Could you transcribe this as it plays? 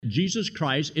Jesus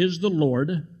Christ is the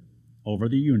Lord over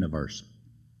the universe.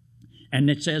 And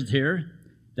it says here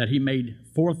that He made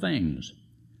four things: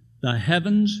 the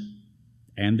heavens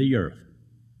and the earth.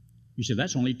 You say,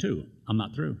 that's only two. I'm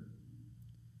not through.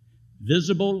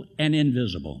 Visible and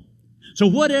invisible. So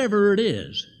whatever it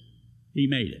is, He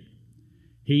made it.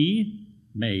 He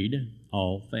made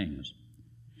all things.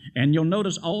 And you'll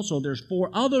notice also there's four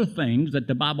other things that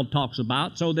the Bible talks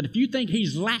about, so that if you think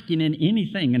He's lacking in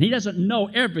anything and He doesn't know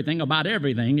everything about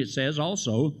everything, it says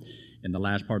also in the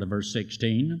last part of verse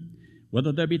 16,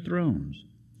 whether there be thrones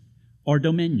or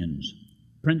dominions,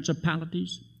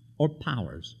 principalities or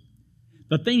powers,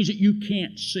 the things that you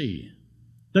can't see,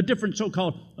 the different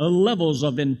so-called levels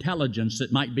of intelligence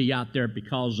that might be out there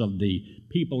because of the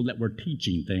people that were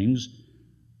teaching things,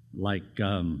 like,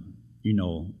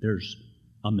 there's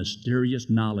a mysterious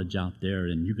knowledge out there,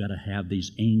 and you got to have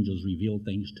these angels reveal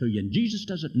things to you. And Jesus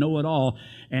doesn't know it all,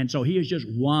 and so He is just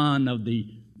one of the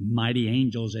mighty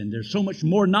angels, and there's so much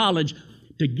more knowledge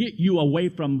to get you away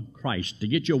from Christ, to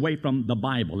get you away from the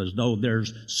Bible, as though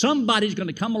there's somebody's going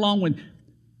to come along with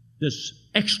this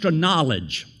extra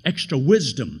knowledge, extra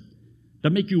wisdom, to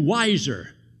make you wiser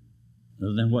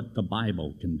than what the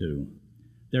Bible can do.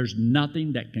 There's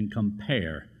nothing that can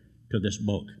compare to this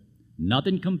book.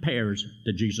 Nothing compares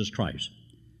to Jesus Christ.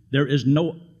 There is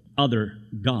no other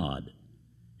God.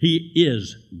 He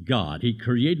is God. He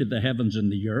created the heavens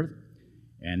and the earth,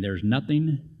 and there's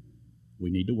nothing we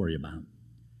need to worry about.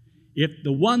 If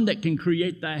the one that can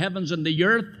create the heavens and the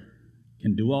earth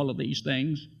can do all of these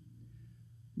things,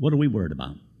 what are we worried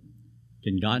about?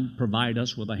 Can God provide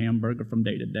us with a hamburger from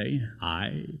day to day?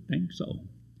 I think so.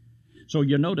 So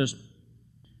you notice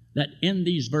that in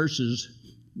these verses,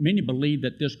 many believe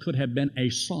that this could have been a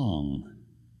song,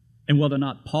 and whether or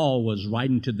not Paul was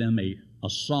writing to them a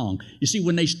song. You see,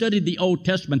 when they studied the Old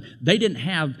Testament, they didn't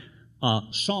have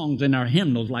songs in our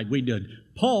hymnals like we did.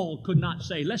 Paul could not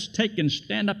say, let's take and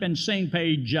stand up and sing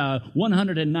page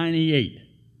 198.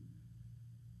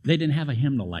 They didn't have a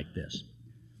hymnal like this.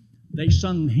 They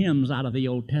sung hymns out of the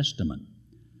Old Testament.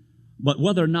 But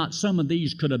whether or not some of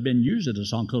these could have been used as a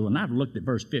song, because when I've looked at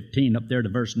verse 15 up there to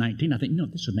verse 19, I think,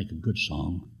 this would make a good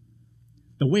song.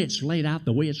 The way it's laid out,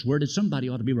 the way it's worded, somebody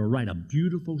ought to be able to write a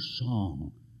beautiful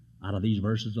song out of these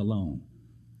verses alone.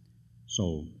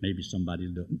 So maybe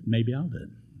maybe I'll do it.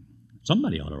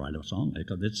 Somebody ought to write a song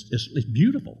because it's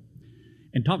beautiful.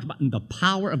 And talks about the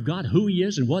power of God, who He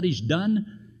is and what He's done.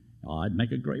 Oh, I'd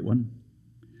make a great one.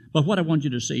 But what I want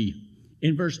you to see,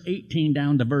 in verse 18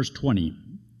 down to verse 20,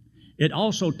 it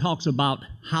also talks about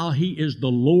how He is the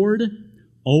Lord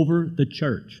over the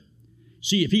church.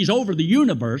 See, if He's over the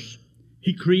universe,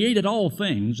 He created all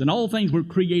things, and all things were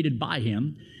created by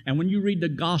Him. And when you read the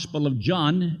Gospel of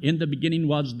John, in the beginning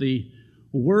was the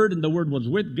Word, and the Word was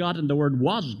with God, and the Word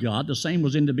was God. The same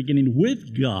was in the beginning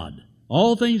with God.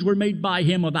 All things were made by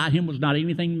Him. Without Him was not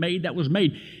anything made that was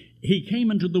made. He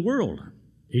came into the world.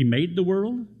 He made the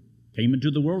world, came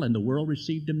into the world, and the world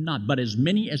received Him not. But as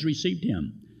many as received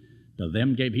Him, to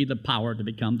them gave He the power to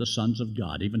become the sons of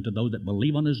God, even to those that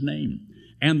believe on His name.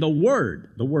 And the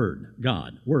Word,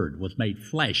 God, Word, was made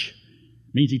flesh.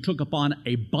 Means He took upon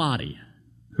a body.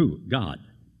 Who? God.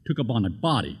 Took upon a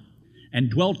body and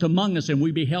dwelt among us, and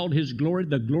we beheld His glory.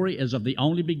 The glory is of the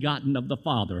only begotten of the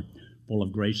Father, full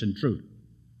of grace and truth.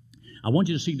 I want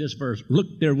you to see this verse. Look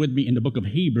there with me in the book of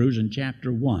Hebrews in chapter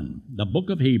 1. The book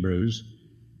of Hebrews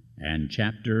and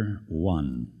chapter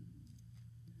 1.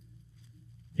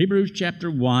 Hebrews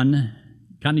chapter 1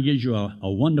 kind of gives you a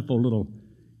wonderful little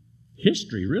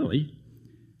history, really.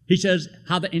 He says,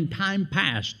 how that in time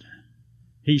past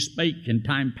He spake in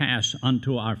time past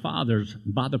unto our fathers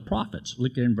by the prophets.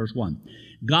 Look there in verse 1.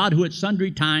 God, who at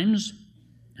sundry times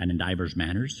and in divers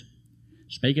manners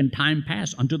spake in time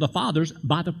past unto the fathers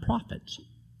by the prophets.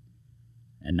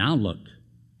 And now look,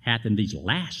 hath in these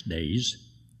last days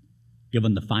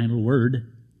given the final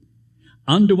word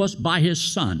unto us by His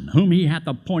Son, whom He hath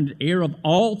appointed heir of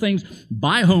all things,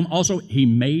 by whom also He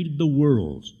made the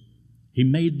worlds. He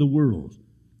made the world.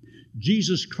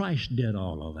 Jesus Christ did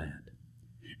all of that.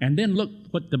 And then look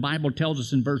what the Bible tells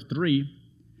us in verse 3,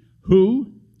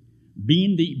 who,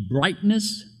 being the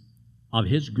brightness of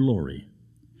His glory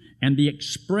and the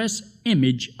express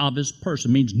image of His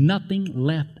person, means nothing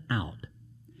left out.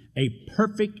 A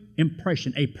perfect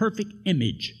impression, a perfect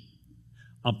image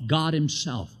of God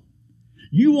Himself.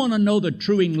 You want to know the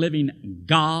true and living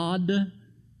God?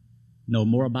 Know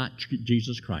more about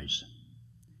Jesus Christ.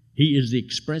 He is the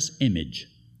express image.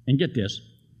 And get this.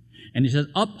 And He says,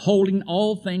 upholding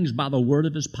all things by the word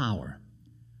of His power.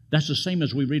 That's the same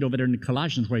as we read over there in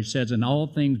Colossians where He says, and all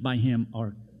things by Him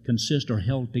consist or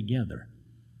held together.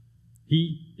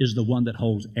 He is the one that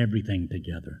holds everything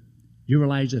together. You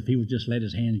realize if he would just let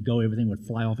his hands go, everything would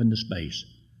fly off into space.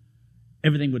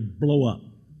 Everything would blow up.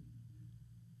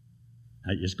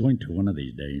 It's going to one of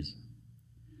these days.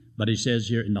 But he says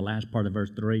here in the last part of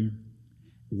verse 3,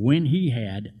 when he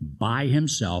had by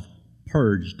himself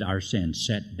purged our sins,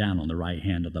 sat down on the right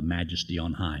hand of the Majesty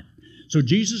on high. So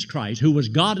Jesus Christ, who was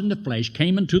God in the flesh,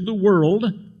 came into the world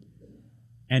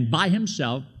and by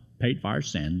himself paid for our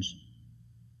sins,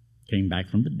 came back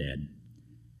from the dead,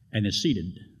 and is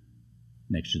seated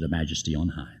next to the Majesty on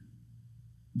high.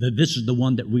 This is the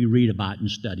one that we read about and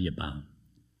study about.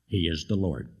 He is the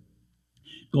Lord.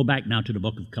 Go back now to the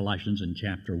book of Colossians in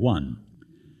chapter 1.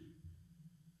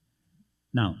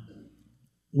 Now,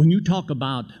 when you talk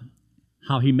about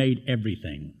how he made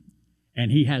everything,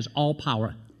 and he has all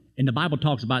power, and the Bible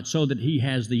talks about so that he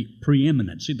has the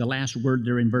preeminence. See the last word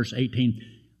there in verse 18?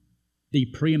 The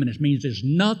preeminence means there's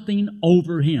nothing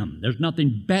over him. There's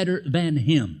nothing better than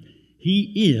him.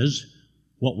 He is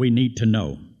what we need to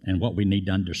know and what we need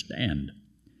to understand.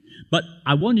 But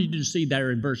I wanted you to see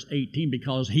there in verse 18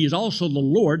 because he is also the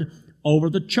Lord over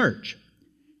the church.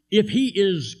 If he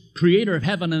is creator of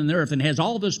heaven and earth and has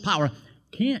all this power,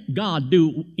 can't God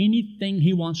do anything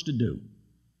he wants to do?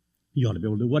 He ought to be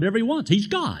able to do whatever he wants. He's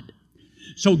God.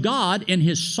 So God, in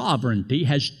his sovereignty,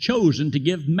 has chosen to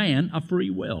give man a free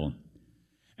will.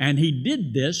 And he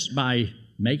did this by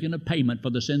making a payment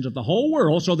for the sins of the whole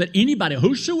world so that anybody,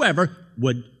 whosoever,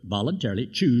 would voluntarily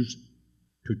choose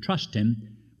to trust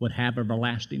him would have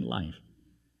everlasting life.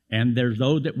 And there's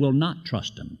those that will not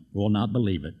trust him, will not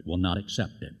believe it, will not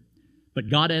accept it. But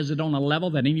God has it on a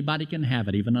level that anybody can have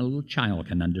it, even a little child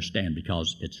can understand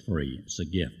because it's free, it's a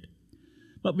gift.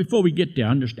 But before we get there,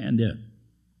 understand this.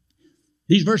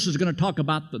 These verses are going to talk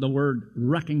about the word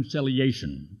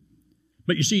reconciliation.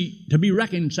 But you see, to be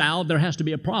reconciled, there has to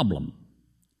be a problem.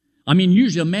 I mean,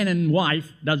 usually a man and wife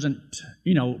doesn't,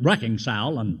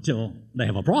 reconcile until they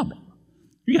have a problem.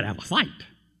 You got to have a fight,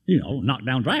 knock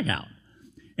down, drag out.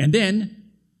 And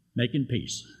then making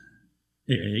peace.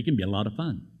 It can be a lot of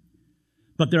fun.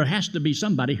 But there has to be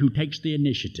somebody who takes the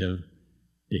initiative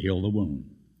to heal the wound.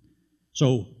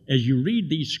 So as you read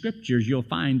these scriptures, you'll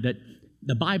find that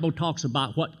the Bible talks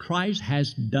about what Christ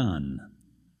has done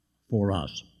for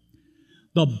us.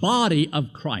 The body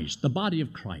of Christ, the body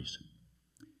of Christ.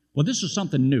 Well, this is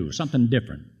something new, something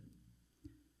different.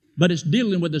 But it's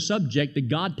dealing with the subject that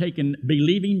God taken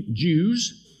believing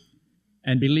Jews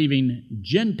and believing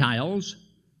Gentiles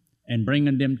and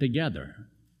bringing them together.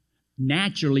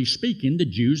 Naturally speaking, the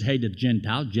Jews hated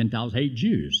Gentiles, Gentiles hate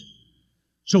Jews.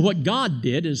 So what God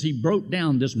did is he broke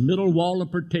down this middle wall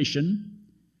of partition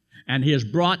and he has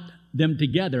brought them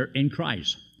together in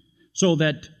Christ. So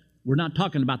that we're not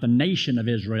talking about the nation of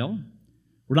Israel.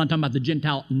 We're not talking about the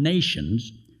Gentile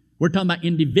nations. We're talking about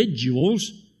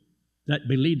individuals that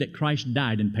believe that Christ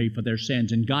died and paid for their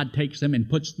sins. And God takes them and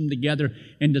puts them together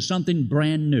into something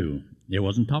brand new. It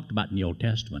wasn't talked about in the Old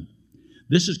Testament.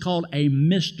 This is called a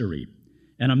mystery.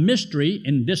 And a mystery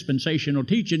in dispensational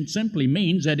teaching simply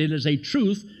means that it is a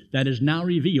truth that is now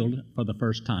revealed for the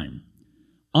first time.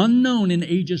 Unknown in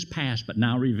ages past, but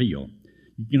now revealed.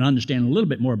 You can understand a little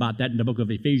bit more about that in the book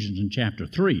of Ephesians in chapter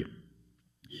 3.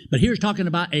 But here's talking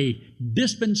about a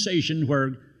dispensation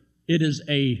where it is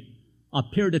a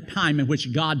period of time in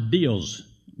which God deals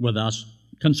with us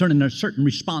concerning a certain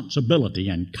responsibility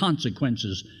and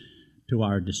consequences to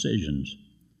our decisions.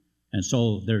 And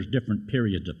so there's different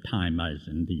periods of time as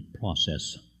in the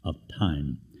process of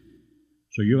time.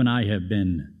 So you and I have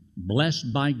been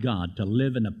blessed by God to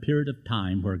live in a period of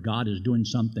time where God is doing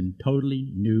something totally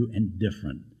new and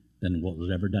different than what was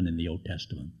ever done in the Old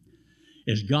Testament.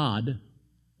 As God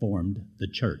formed the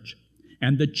church.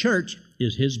 And the church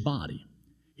is his body.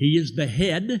 He is the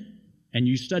head, and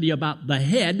you study about the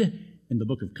head in the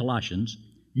book of Colossians.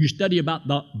 You study about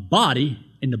the body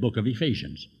in the book of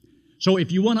Ephesians. So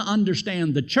if you want to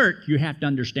understand the church, you have to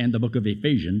understand the book of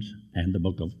Ephesians and the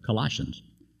book of Colossians.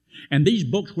 And these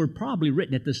books were probably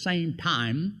written at the same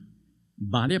time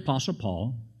by the Apostle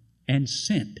Paul and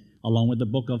sent along with the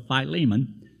book of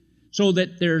Philemon, so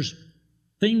that there's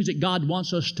things that God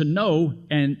wants us to know,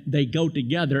 and they go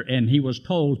together, and he was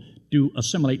told to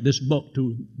assimilate this book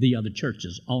to the other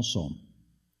churches also,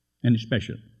 and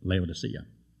especially Laodicea.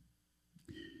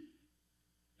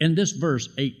 In this verse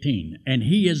 18, and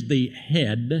he is the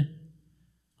head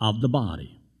of the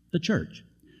body, the church,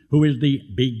 who is the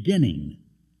beginning,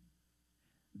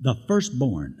 the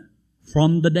firstborn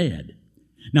from the dead.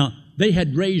 Now, they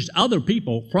had raised other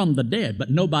people from the dead, but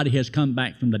nobody has come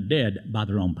back from the dead by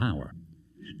their own power.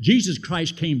 Jesus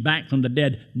Christ came back from the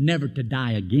dead never to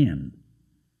die again.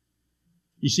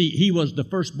 You see, he was the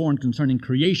firstborn concerning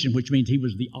creation, which means he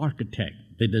was the architect,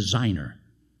 the designer,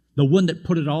 the one that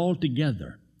put it all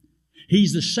together.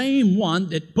 He's the same one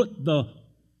that put the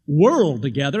world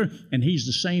together, and he's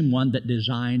the same one that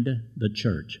designed the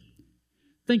church.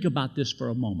 Think about this for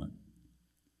a moment.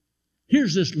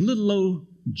 Here's this little old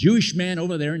Jewish man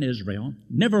over there in Israel,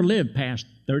 never lived past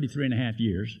 33 and a half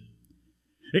years.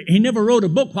 He never wrote a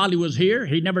book while he was here.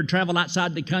 He never traveled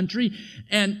outside the country.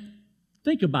 And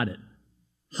think about it.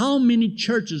 How many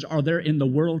churches are there in the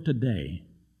world today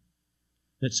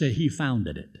that say he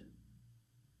founded it?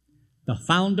 The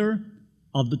founder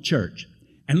of the church.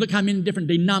 And look how many different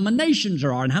denominations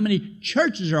there are and how many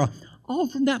churches there are. All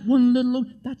from that one little,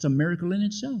 that's a miracle in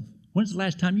itself. When's the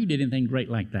last time you did anything great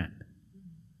like that?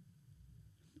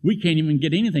 We can't even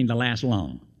get anything to last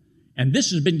long. And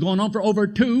this has been going on for over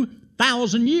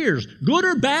 2,000 years. Good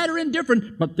or bad or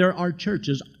indifferent, but there are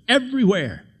churches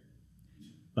everywhere.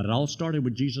 But it all started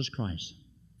with Jesus Christ.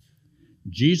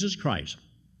 Jesus Christ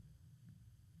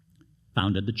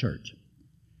founded the church.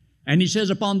 And he says,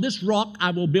 upon this rock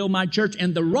I will build my church.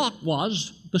 And the rock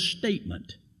was the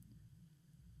statement,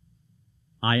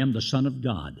 I am the Son of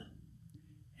God,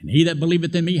 and he that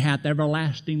believeth in me hath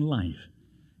everlasting life.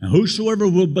 And whosoever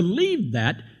will believe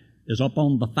that is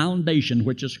upon the foundation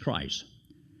which is Christ.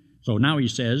 So now he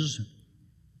says,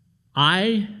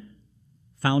 I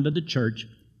founded the church.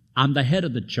 I'm the head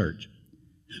of the church.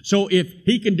 So if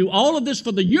he can do all of this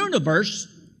for the universe,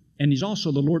 and he's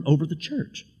also the Lord over the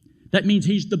church, that means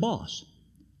he's the boss.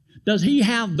 Does he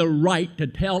have the right to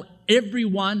tell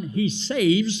everyone he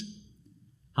saves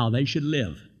how they should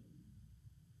live?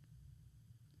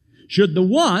 Should the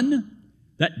one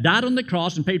that died on the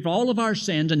cross and paid for all of our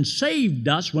sins and saved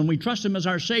us when we trust him as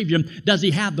our Savior, does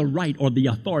he have the right or the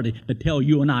authority to tell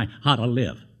you and I how to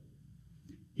live?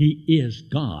 He is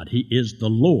God. He is the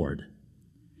Lord.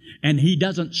 And he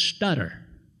doesn't stutter.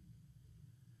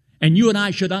 And you and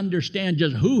I should understand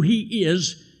just who he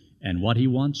is and what he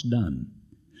wants done.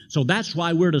 So that's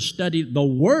why we're to study the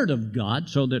Word of God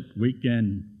so that we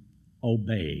can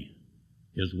obey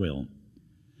his will.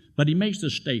 But he makes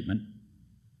the statement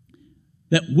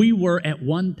that we were at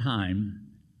one time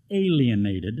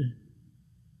alienated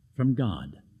from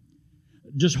God.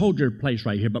 Just hold your place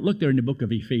right here, but look there in the book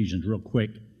of Ephesians real quick.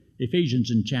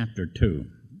 Ephesians in chapter 2.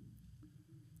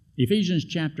 Ephesians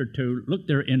chapter 2, look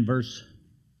there in verse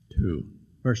 2.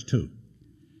 Verse 2.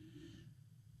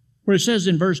 Where it says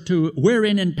in verse 2,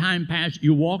 wherein in time past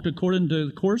you walked according to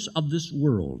the course of this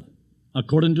world,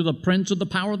 according to the prince of the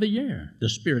power of the air, the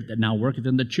spirit that now worketh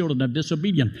in the children of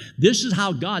disobedience. This is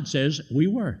how God says we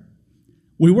were.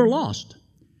 We were lost.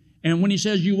 And when he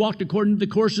says you walked according to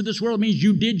the course of this world, it means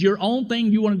you did your own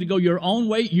thing. You wanted to go your own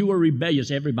way. You were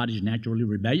rebellious. Everybody's naturally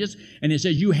rebellious. And it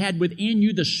says you had within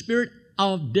you the spirit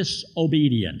of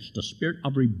disobedience, the spirit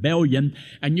of rebellion.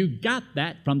 And you got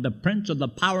that from the prince of the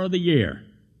power of the air.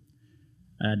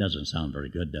 That doesn't sound very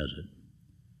good, does it?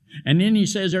 And then he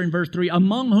says there in verse 3,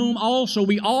 among whom also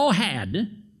we all had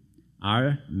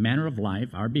our manner of life,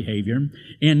 our behavior,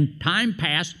 in time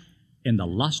past in the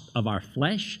lust of our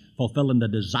flesh, fulfilling the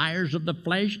desires of the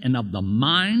flesh and of the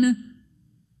mind,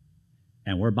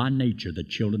 and we're by nature the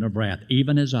children of wrath,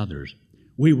 even as others.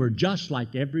 We were just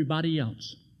like everybody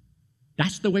else.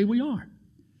 That's the way we are.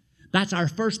 That's our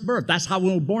first birth. That's how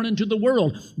we were born into the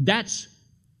world. That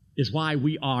is why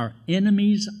we are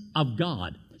enemies of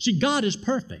God. See, God is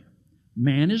perfect.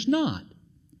 Man is not.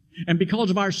 And because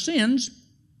of our sins,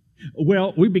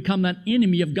 well, we become an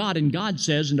enemy of God. And God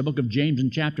says in the book of James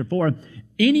in chapter 4,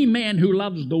 any man who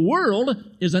loves the world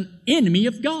is an enemy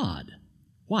of God.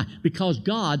 Why? Because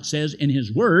God says in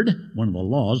his word, one of the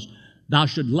laws, thou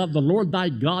should love the Lord thy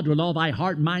God with all thy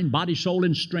heart, mind, body, soul,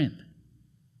 and strength,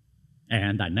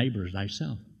 and thy neighbor as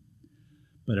thyself.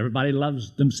 But everybody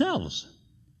loves themselves.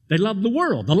 They love the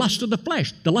world, the lust of the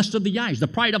flesh, the lust of the eyes, the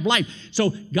pride of life. So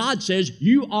God says,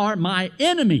 you are my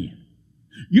enemy.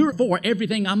 You're for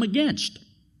everything I'm against.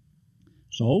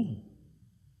 So,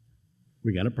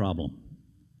 we got a problem.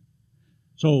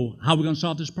 So, how are we going to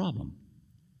solve this problem?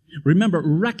 Remember,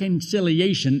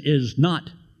 reconciliation is not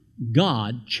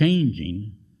God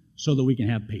changing so that we can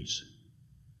have peace.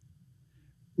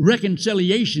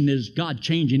 Reconciliation is God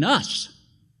changing us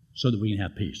so that we can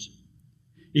have peace.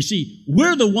 You see,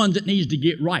 we're the ones that needs to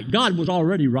get right. God was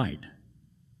already right.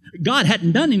 God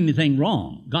hadn't done anything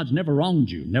wrong. God's never wronged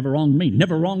you, never wronged me,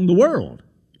 never wronged the world.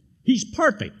 He's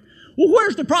perfect. Well,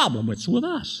 where's the problem? It's with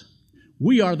us.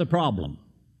 We are the problem.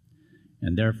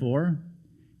 And therefore,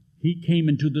 he came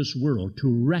into this world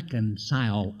to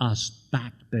reconcile us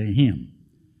back to him.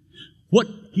 What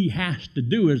He has to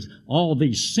do is all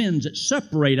these sins that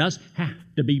separate us have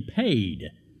to be paid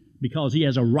because He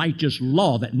has a righteous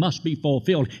law that must be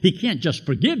fulfilled. He can't just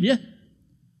forgive you.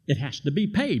 It has to be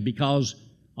paid because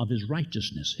of His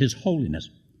righteousness, His holiness.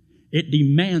 It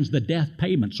demands the death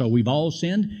payment. So we've all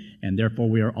sinned, and therefore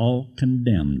we are all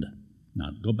condemned.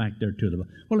 Now, go back there to the...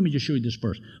 Well, let me just show you this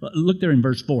verse. Look there in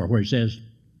verse 4 where He says,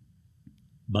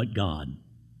 but God.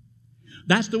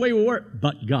 That's the way we work,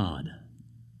 but God.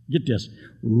 Get this.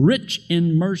 Rich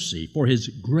in mercy for His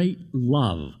great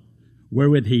love,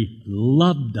 wherewith He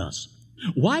loved us.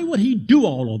 Why would He do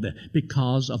all of that?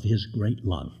 Because of His great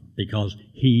love. Because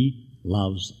He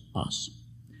loves us.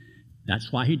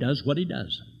 That's why He does what He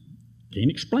does.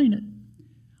 Can't explain it.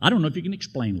 I don't know if you can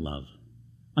explain love.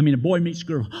 I mean, a boy meets a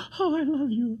girl. Oh, I love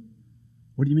you.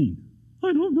 What do you mean?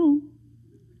 I don't know.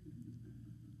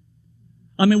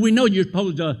 I mean, we know you're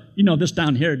supposed to, this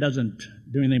down here doesn't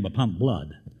do anything but pump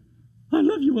blood. I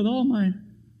love you with all my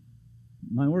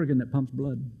organ that pumps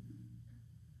blood.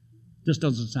 This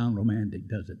doesn't sound romantic,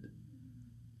 does it?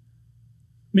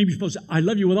 Maybe you're supposed to say, I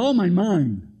love you with all my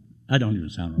mind. I don't even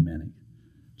sound romantic.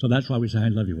 So that's why we say, I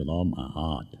love you with all my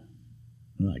heart.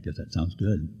 Well, I guess that sounds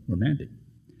good, romantic.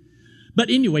 But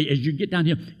anyway, as you get down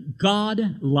here, God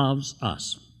loves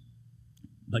us.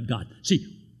 But God. See,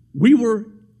 we were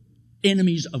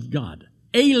enemies of God,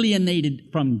 alienated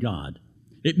from God.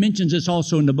 It mentions this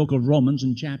also in the book of Romans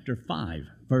in chapter 5,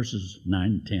 verses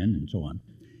 9, 10, and so on.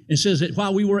 It says that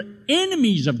while we were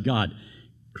enemies of God,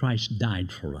 Christ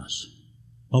died for us.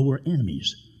 While we're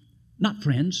enemies. Not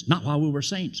friends, not while we were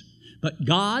saints. But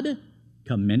God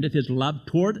commendeth His love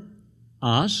toward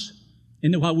us,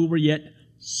 in that while we were yet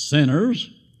sinners,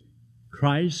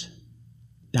 Christ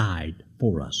died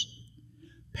for us,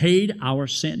 paid our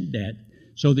sin debt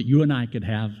so that you and I could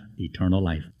have eternal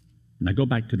life. And I go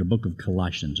back to the book of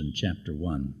Colossians in chapter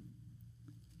 1.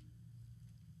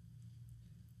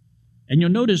 And you'll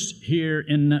notice here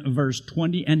in verse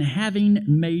 20, and having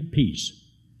made peace.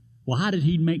 Well, how did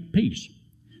He make peace?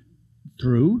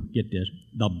 Through, get this,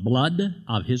 the blood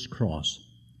of His cross.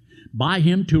 By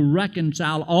Him to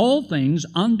reconcile all things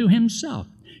unto Himself.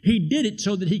 He did it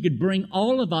so that He could bring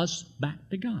all of us back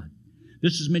to God.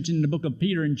 This is mentioned in the book of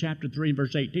Peter in chapter 3,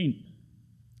 verse 18.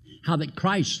 How that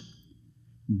Christ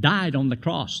died on the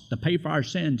cross to pay for our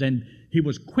sins, and He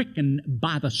was quickened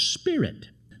by the Spirit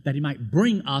that He might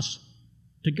bring us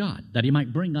to God, that He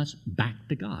might bring us back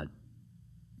to God.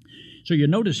 So you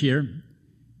notice here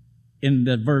in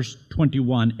the verse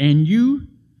 21, and you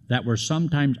that were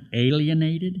sometimes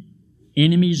alienated,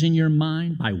 enemies in your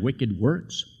mind by wicked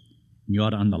works, and you ought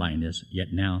to underline this, yet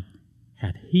now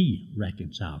hath He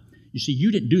reconciled. You see,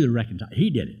 you didn't do the reconcile. He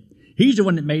did it. He's the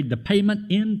one that made the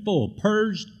payment in full,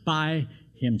 purged by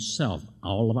Himself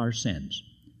all of our sins.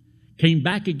 Came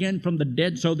back again from the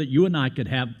dead so that you and I could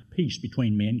have peace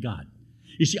between me and God.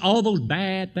 You see, all those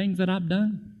bad things that I've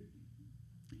done,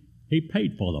 He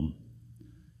paid for them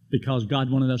because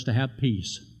God wanted us to have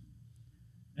peace.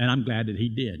 And I'm glad that He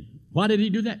did. Why did He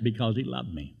do that? Because He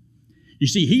loved me. You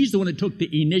see, He's the one that took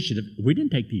the initiative. We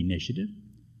didn't take the initiative.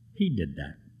 He did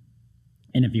that.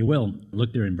 And if you will,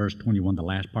 look there in verse 21, the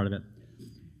last part of it.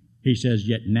 He says,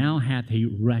 yet now hath He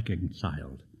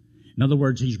reconciled. In other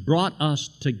words, He's brought us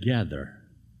together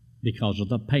because of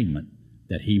the payment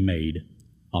that He made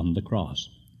on the cross.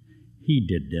 He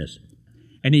did this.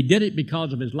 And He did it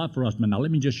because of His love for us. Now,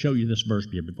 let me just show you this verse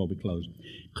here before we close.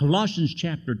 Colossians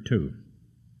chapter 2.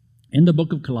 In the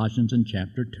book of Colossians in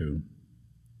chapter 2,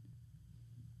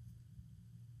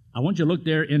 I want you to look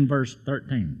there in verse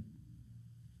 13.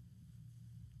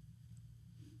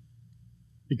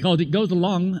 Because it goes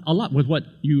along a lot with what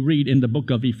you read in the book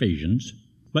of Ephesians,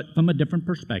 but from a different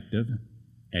perspective.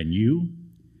 And you,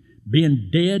 being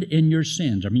dead in your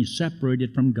sins,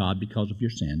 separated from God because of your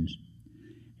sins,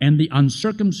 and the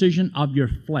uncircumcision of your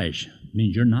flesh,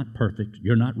 means you're not perfect,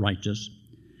 you're not righteous,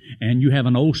 and you have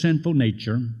an old sinful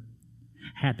nature,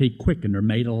 hath He quickened or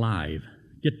made alive,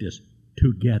 get this,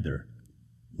 together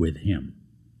with Him.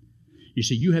 You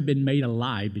see, you have been made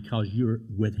alive because you're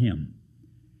with Him.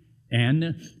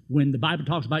 And when the Bible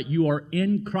talks about you are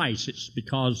in Christ, it's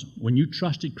because when you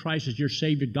trusted Christ as your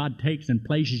Savior, God takes and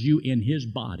places you in His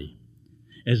body,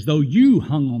 as though you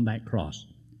hung on that cross,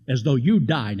 as though you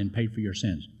died and paid for your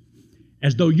sins,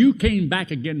 as though you came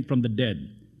back again from the dead.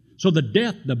 So the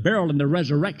death, the burial, and the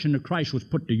resurrection of Christ was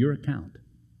put to your account.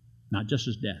 Not just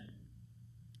His death,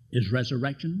 His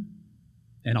resurrection,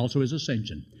 and also His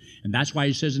ascension. And that's why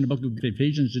He says in the book of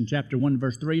Ephesians in chapter 1,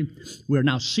 verse 3, we are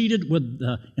now seated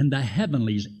in the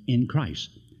heavenlies in Christ,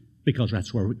 because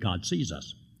that's where God sees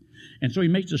us. And so He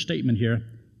makes a statement here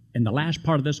in the last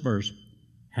part of this verse,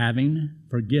 having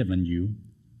forgiven you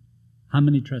how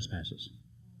many trespasses?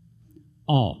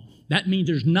 All. That means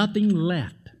there's nothing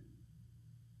left.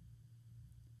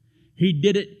 He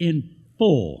did it in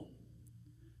full,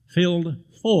 filled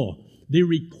full. The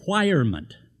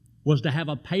requirement was to have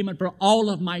a payment for all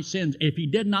of my sins. If He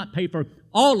did not pay for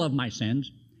all of my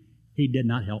sins, He did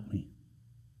not help me.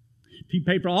 If He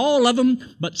paid for all of them,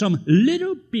 but some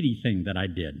little bitty thing that I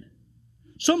did,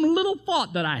 some little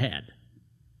fault that I had,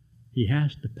 He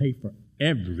has to pay for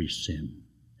every sin,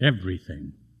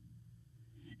 everything.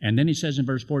 And then He says in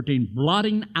verse 14,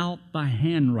 blotting out the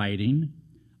handwriting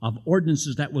of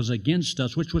ordinances that was against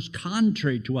us, which was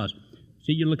contrary to us.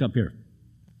 See, you look up here.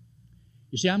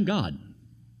 You see, I'm God.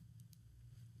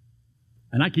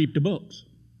 And I keep the books.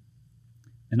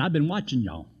 And I've been watching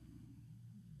y'all.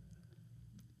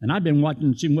 And I've been watching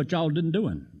and seeing what y'all been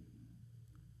doing.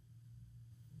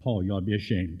 Paul, you ought to be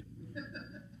ashamed.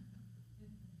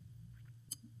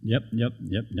 Yep.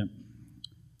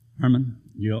 Herman,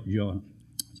 you're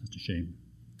such a shame.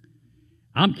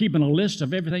 I'm keeping a list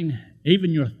of everything,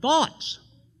 even your thoughts.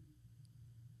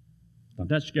 Don't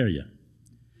that scare you?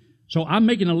 So I'm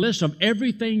making a list of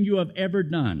everything you have ever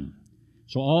done.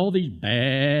 So all these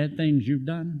bad things you've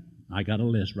done, I got a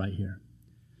list right here.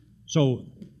 So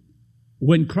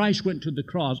when Christ went to the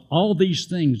cross, all these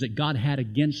things that God had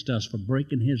against us for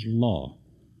breaking His law,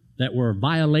 that were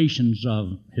violations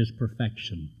of His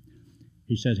perfection,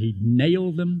 He says He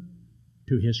nailed them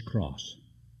to His cross.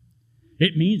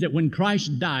 It means that when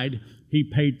Christ died, He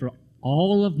paid for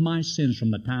all of my sins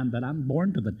from the time that I'm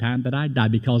born to the time that I die,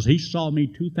 because He saw me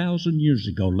 2,000 years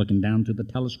ago looking down through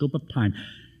the telescope of time.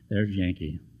 There's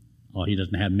Yankee. Oh, he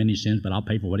doesn't have many sins, but I'll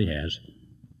pay for what he has.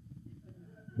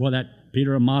 Well, that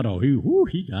Peter Amato,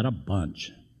 he got a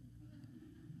bunch.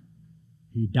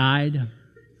 He died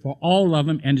for all of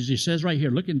them, and as he says right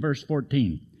here, look in verse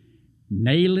 14,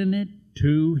 nailing it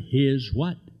to His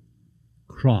what?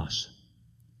 Cross.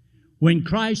 When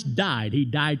Christ died, He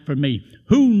died for me.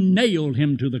 Who nailed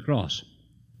Him to the cross?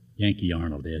 Yankee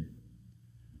Arnold did.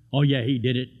 Oh yeah, he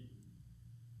did it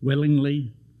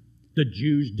willingly. The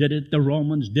Jews did it. The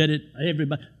Romans did it.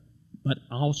 Everybody. But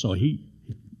also,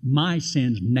 my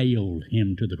sins nailed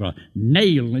Him to the cross.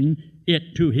 Nailing it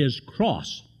to His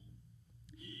cross.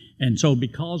 And so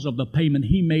because of the payment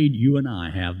He made, you and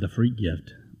I have the free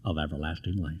gift of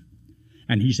everlasting life.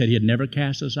 And He said He'd never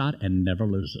cast us out and never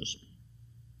lose us.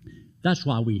 That's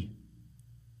why we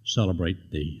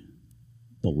celebrate the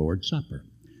Lord's Supper.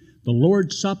 The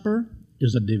Lord's Supper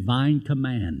is a divine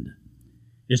command.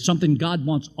 It's something God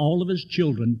wants all of His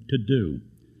children to do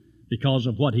because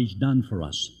of what He's done for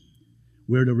us.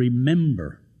 We're to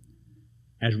remember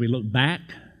as we look back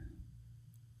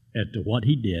at what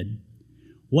He did,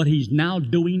 what He's now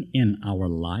doing in our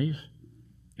life,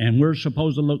 and we're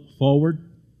supposed to look forward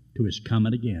to His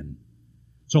coming again.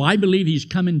 So I believe He's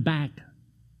coming back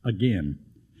again.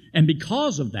 And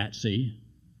because of that, see,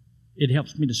 it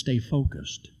helps me to stay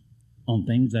focused on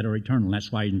things that are eternal.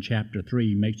 That's why in chapter 3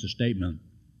 He makes a statement,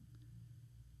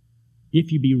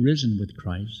 if you be risen with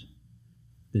Christ,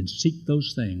 then seek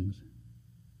those things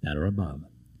that are above.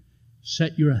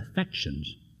 Set your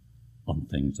affections on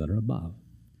things that are above.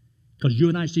 Because you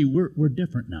and I see we're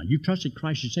different now. You trusted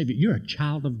Christ as Savior. You're a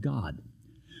child of God.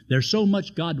 There's so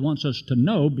much God wants us to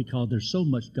know because there's so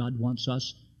much God wants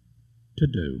us to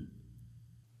do.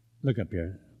 Look up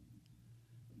here.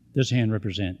 This hand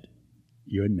represents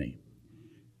you and me.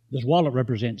 This wallet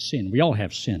represents sin. We all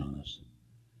have sin on us.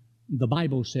 The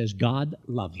Bible says God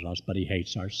loves us, but He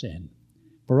hates our sin.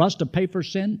 For us to pay for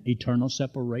sin, eternal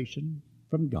separation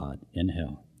from God in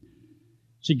hell.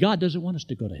 See, God doesn't want us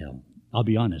to go to hell. I'll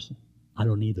be honest, I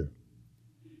don't either.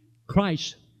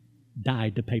 Christ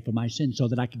died to pay for my sin so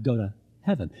that I could go to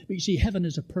heaven. But you see, heaven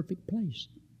is a perfect place.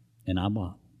 And I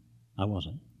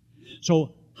wasn't.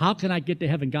 So how can I get to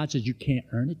heaven? God says you can't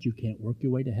earn it. You can't work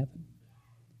your way to heaven.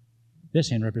 This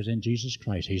hand represents Jesus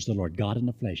Christ. He's the Lord God in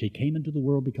the flesh. He came into the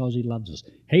world because He loves us.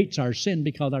 Hates our sin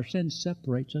because our sin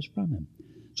separates us from Him.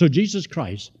 So Jesus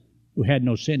Christ, who had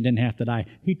no sin, didn't have to die.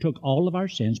 He took all of our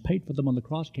sins, paid for them on the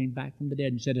cross, came back from the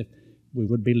dead, and said if we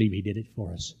would believe, He did it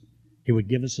for us. He would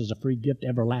give us as a free gift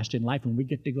everlasting life, and we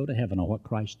get to go to heaven on what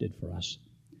Christ did for us.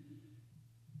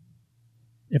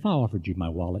 If I offered you my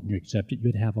wallet and you accepted,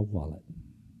 you'd have a wallet.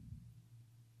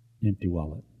 Empty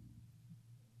wallet.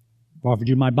 If I offered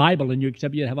you my Bible and you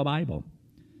accepted, you'd have a Bible.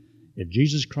 If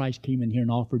Jesus Christ came in here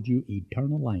and offered you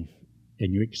eternal life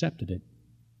and you accepted it,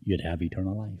 you'd have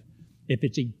eternal life. If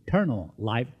it's eternal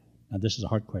life, now this is a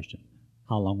hard question,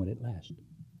 how long would it last?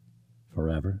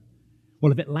 Forever.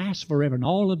 Well, if it lasts forever and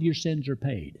all of your sins are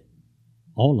paid,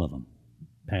 all of them,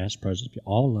 past, present,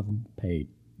 all of them paid,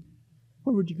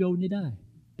 Where would you go when you die?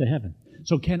 To heaven.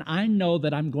 So can I know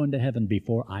that I'm going to heaven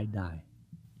before I die?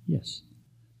 Yes.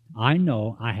 I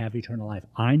know I have eternal life.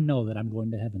 I know that I'm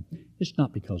going to heaven. It's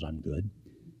not because I'm good.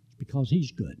 It's because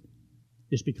He's good.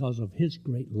 It's because of His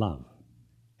great love.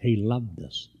 He loved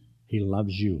us. He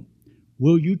loves you.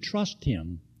 Will you trust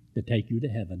Him to take you to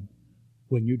heaven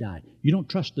when you die? You don't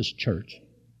trust this church.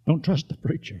 Don't trust the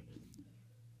preacher.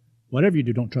 Whatever you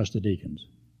do, don't trust the deacons.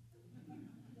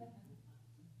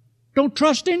 Don't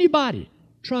trust anybody.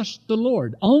 Trust the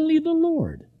Lord. Only the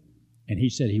Lord. And He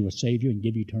said He will save you and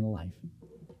give you eternal life.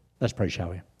 Let's pray, shall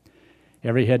we?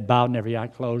 Every head bowed and every eye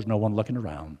closed, no one looking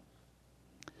around.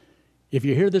 If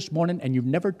you're here this morning and you've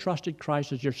never trusted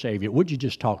Christ as your Savior, would you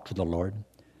just talk to the Lord?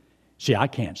 See, I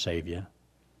can't save you.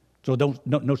 So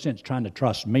no sense trying to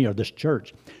trust me or this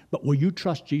church. But will you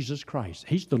trust Jesus Christ?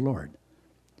 He's the Lord.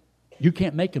 You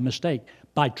can't make a mistake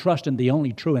by trusting the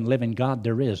only true and living God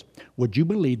there is. Would you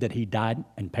believe that He died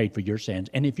and paid for your sins?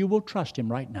 And if you will trust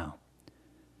Him right now,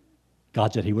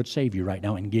 God said He would save you right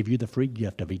now and give you the free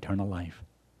gift of eternal life.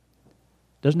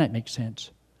 Doesn't that make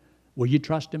sense? Will you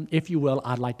trust Him? If you will,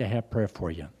 I'd like to have prayer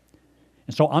for you.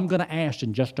 And so I'm going to ask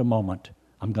in just a moment,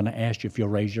 I'm going to ask you if you'll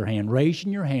raise your hand.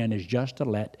 Raising your hand is just to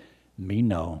let me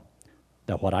know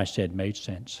that what I said made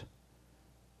sense.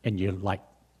 And you'd like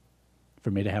for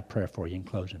me to have prayer for you in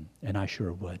closing. And I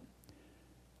sure would.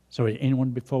 So anyone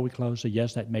before we close say,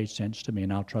 yes, that made sense to me,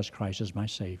 and I'll trust Christ as my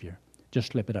Savior.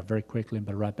 Just slip it up very quickly and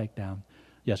put it right back down.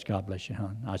 Yes, God bless you,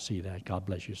 hon. I see that. God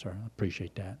bless you, sir. I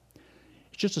appreciate that.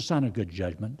 It's just a sign of good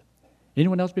judgment.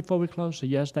 Anyone else before we close say,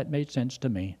 yes, that made sense to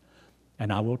me,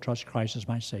 and I will trust Christ as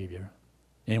my Savior.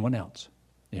 Anyone else?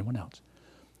 Anyone else?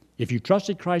 If you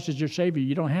trusted Christ as your Savior,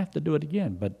 you don't have to do it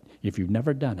again. But if you've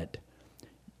never done it,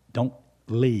 don't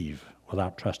leave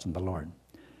without trusting the Lord.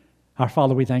 Our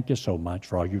Father, we thank you so much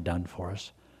for all you've done for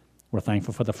us. We're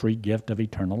thankful for the free gift of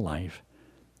eternal life.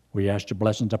 We ask your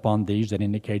blessings upon these that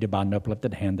indicated by an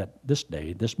uplifted hand that this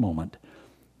day, this moment,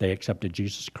 they accepted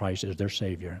Jesus Christ as their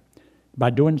Savior. By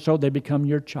doing so, they become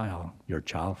your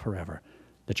child forever,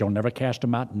 that you'll never cast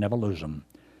them out and never lose them.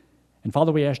 And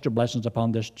Father, we ask your blessings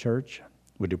upon this church.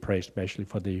 We do pray especially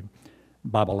for the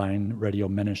Bible Line Radio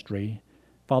Ministry.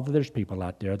 Father, there's people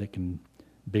out there that can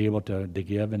be able to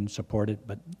give and support it,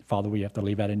 but Father, we have to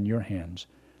leave that in your hands.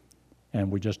 And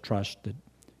we just trust that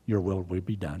your will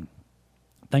be done.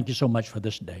 Thank you so much for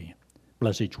this day.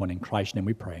 Bless each one in Christ's name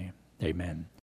we pray. Amen.